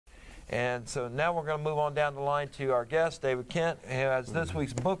And so now we're going to move on down the line to our guest, David Kent, who has this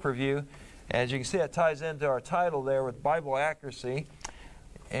week's book review. As you can see, it ties into our title there with Bible accuracy.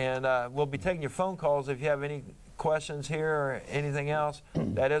 And we'll be taking your phone calls if you have any questions here or anything else.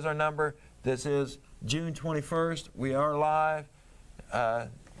 That is our number. This is June 21st. We are live.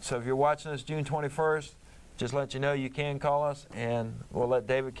 So if you're watching us June 21st, just let you know you can call us, and we'll let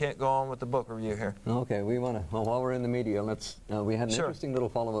David Kent go on with the book review here. Okay, we want to, well, while we're in the media, let's, we had an interesting little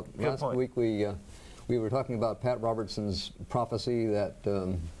follow-up. Last week we were talking about Pat Robertson's prophecy that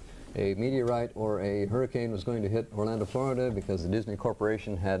a meteorite or a hurricane was going to hit Orlando, Florida, because the Disney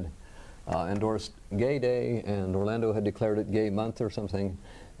Corporation had endorsed Gay Day, and Orlando had declared it Gay Month or something.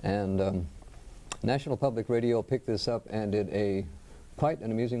 And National Public Radio picked this up and did quite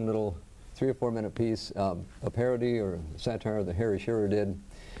an amusing little 3 or 4 minute piece, a parody or satire that Harry Shearer did,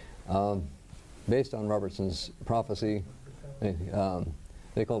 based on Robertson's prophecy.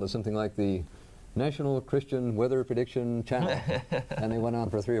 They called it something like the National Christian Weather Prediction Channel. And they went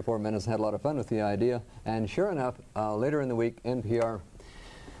on for 3 or 4 minutes, had a lot of fun with the idea. And sure enough, later in the week, NPR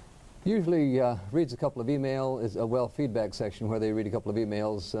usually reads a couple of emails, feedback section where they read a couple of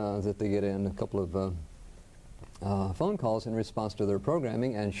emails that they get in, a couple of phone calls in response to their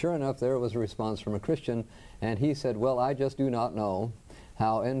programming, and sure enough there was a response from a Christian, and he said, well, I just do not know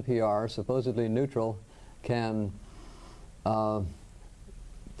how NPR, supposedly neutral, can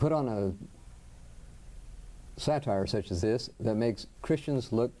put on a satire such as this that makes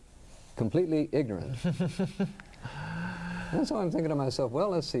Christians look completely ignorant. And so I'm thinking to myself, well,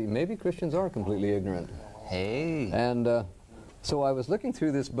 let's see, maybe Christians are completely ignorant. Hey. And so I was looking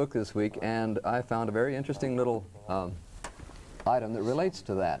through this book this week, and I found a very interesting little item that relates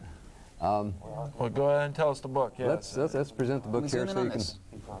to that. Well, go ahead and tell us the book. Yeah. Let's present the book here so you can...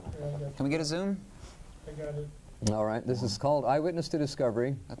 Can we get a zoom? I got it. All right, this is called Eyewitness to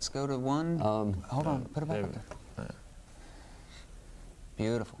Discovery. Let's go to one. Hold on, put it back up there.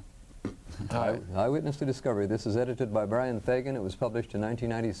 Beautiful. Eyewitness to Discovery. This is edited by Brian Fagan. It was published in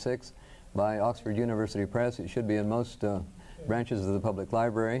 1996 by Oxford University Press. It should be in most branches of the public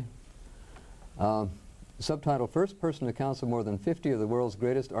library. Subtitle, First Person Accounts of More Than 50 of the World's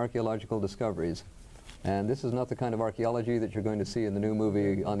Greatest Archaeological Discoveries. And this is not the kind of archaeology that you're going to see in the new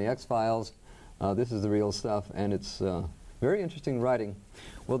movie on the X-Files. This is the real stuff, and it's very interesting writing.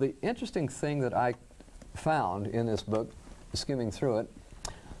 Well, the interesting thing that I found in this book, skimming through it,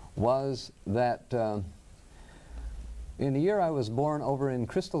 was that in the year I was born, over in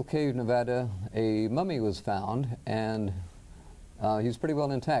Crystal Cave, Nevada, a mummy was found, and he was pretty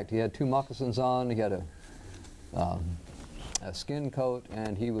well intact. He had 2 moccasins on, he had a skin coat,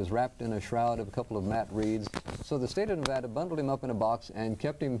 and he was wrapped in a shroud of a couple of mat reeds. So the state of Nevada bundled him up in a box and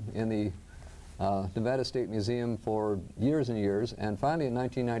kept him in the Nevada State Museum for years and years, and finally in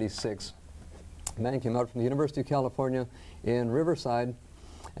 1996, a man came out from the University of California in Riverside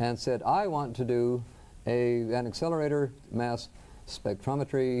and said, I want to do an accelerator mass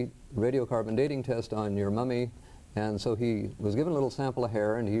spectrometry radiocarbon dating test on your mummy. And so he was given a little sample of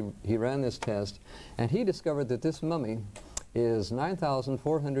hair, and he ran this test, and he discovered that this mummy is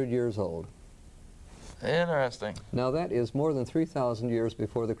 9,400 years old. Interesting. Now that is more than 3,000 years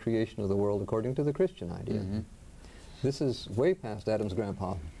before the creation of the world, according to the Christian idea. Mm-hmm. This is way past Adam's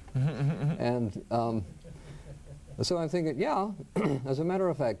grandpa. And so I'm thinking, yeah, as a matter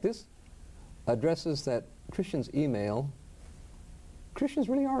of fact, this addresses that Christians email. Christians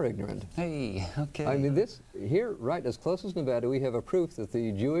really are ignorant. Hey, okay. I mean, this here, right as close as Nevada, we have a proof that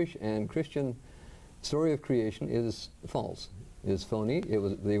the Jewish and Christian story of creation is false, is phony.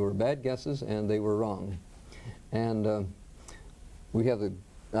 They were bad guesses, and they were wrong. And we have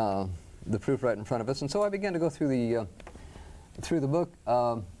the proof right in front of us. And so I began to go through the book,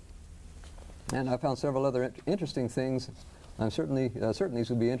 and I found several other interesting things. I'm certainly these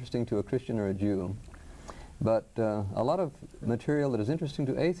would be interesting to a Christian or a Jew. But a lot of material that is interesting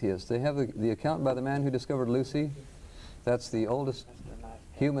to atheists. They have the account by the man who discovered Lucy. That's the oldest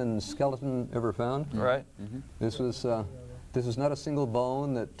human skeleton ever found. Right. Mm-hmm. This was not a single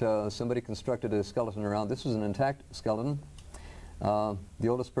bone that somebody constructed a skeleton around. This was an intact skeleton. The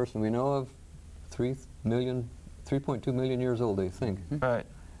oldest person we know of, 3.2 million years old, they think. Right.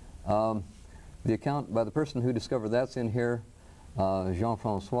 The account by the person who discovered that's in here,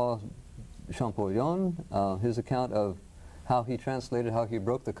 Jean-Francois Champollion, his account of how he translated, how he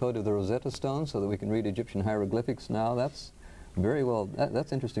broke the code of the Rosetta Stone so that we can read Egyptian hieroglyphics now. That's very well,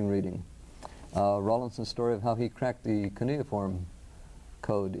 that's interesting reading. Rawlinson's story of how he cracked the cuneiform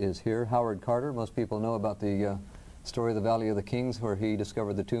code is here. Howard Carter, most people know about the story of the Valley of the Kings, where he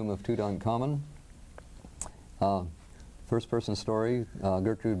discovered the tomb of Tutankhamun. first-person story.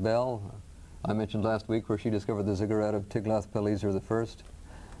 Gertrude Bell, I mentioned last week, where she discovered the ziggurat of Tiglath-Pileser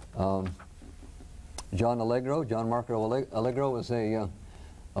I. John Marco Allegro was a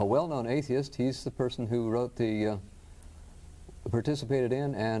well-known atheist. He's the person who wrote participated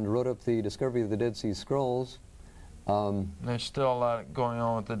in and wrote up the discovery of the Dead Sea Scrolls. There's still a lot going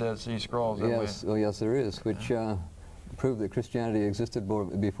on with the Dead Sea Scrolls. Yes, oh yes, there is, which proved that Christianity existed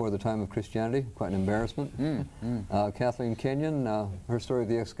before the time of Christianity. Quite an embarrassment. Kathleen Kenyon, her story of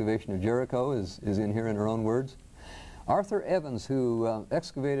the excavation of Jericho is in here in her own words. Arthur Evans, who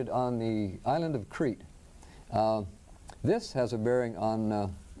excavated on the island of Crete. This has a bearing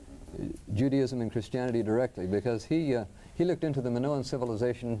on Judaism and Christianity directly, because he looked into the Minoan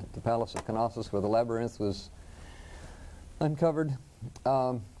civilization at the Palace of Knossos, where the labyrinth was uncovered.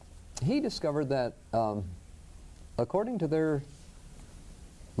 He discovered that, according to their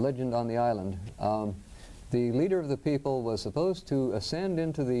legend on the island, the leader of the people was supposed to ascend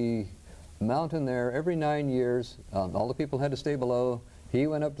into the mountain there every 9 years. All the people had to stay below. He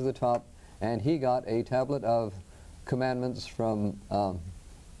went up to the top, and he got a tablet of commandments from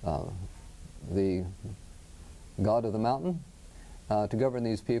the god of the mountain to govern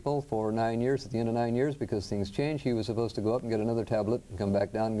these people for 9 years. At the end of 9 years, because things changed, he was supposed to go up and get another tablet and come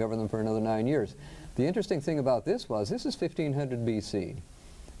back down and govern them for another 9 years. The interesting thing about this was, this is 1500 BC.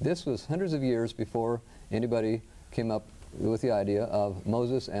 This was hundreds of years before anybody came up with the idea of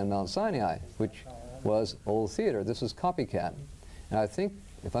Moses and Mount Sinai, which was old theater. This was copycat. And I think,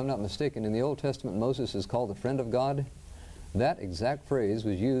 if I'm not mistaken, in the Old Testament, Moses is called the friend of God. That exact phrase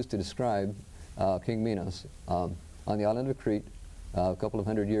was used to describe King Minos on the island of Crete a couple of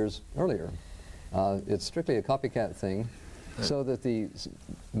hundred years earlier. It's strictly a copycat thing, so that the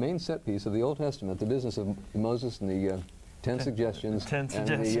main set piece of the Old Testament, the business of Moses and the 10 suggestions,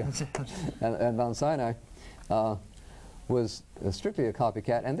 and Mount Sinai, was strictly a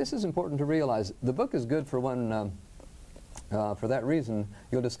copycat. And this is important to realize. The book is good for one. For that reason,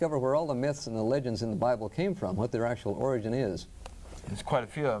 you'll discover where all the myths and the legends in the Bible came from, what their actual origin is. There's quite a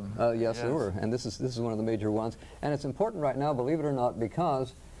few of them. Yes, there were, and this is one of the major ones. And it's important right now, believe it or not,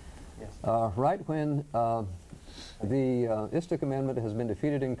 because right when the ISTA Amendment has been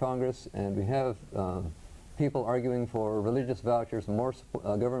defeated in Congress, and we have people arguing for religious vouchers, more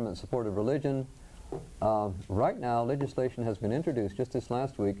government support of religion, right now legislation has been introduced just this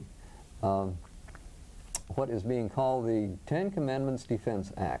last week, what is being called the 10 Commandments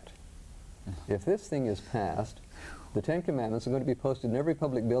Defense Act. If this thing is passed, the 10 Commandments are going to be posted in every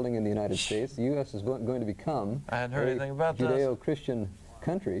public building in the United States. The U.S. is going to become a Judeo-Christian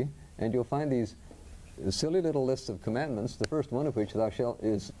country, and you'll find these silly little lists of commandments, the first one of which, thou shalt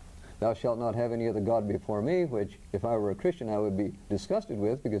not have any other God before me, which, if I were a Christian, I would be disgusted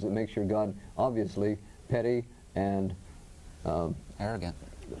with, because it makes your God obviously petty and arrogant.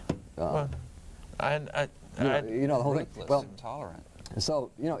 You know the whole thing. Well, intolerant.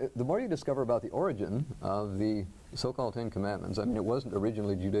 So, you know, the more you discover about the origin of the so-called 10 Commandments, I mean, it wasn't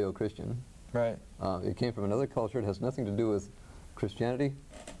originally Judeo-Christian. Right. It came from another culture. It has nothing to do with Christianity,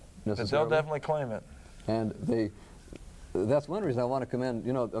 necessarily. But they'll definitely claim it. And that's one reason I want to commend,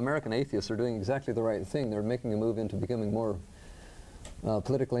 you know, American atheists are doing exactly the right thing. They're making a move into becoming more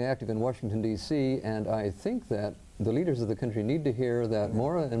politically active in Washington, D.C., and I think that the leaders of the country need to hear that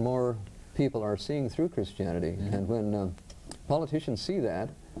more and more people are seeing through Christianity. And when politicians see that,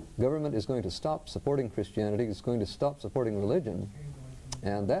 government is going to stop supporting Christianity, it's going to stop supporting religion,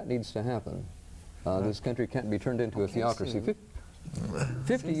 and that needs to happen. This country can't be turned into a theocracy.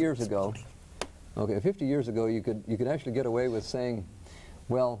 50 years ago, okay, 50 years ago you could actually get away with saying,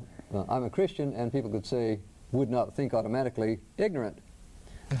 well, I'm a Christian, and people could say, would not think automatically, ignorant.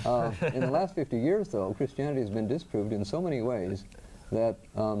 In the last 50 years, though, Christianity has been disproved in so many ways that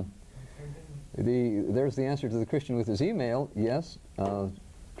there's the answer to the Christian with his email. Yes,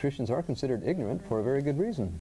 Christians are considered ignorant for a very good reason.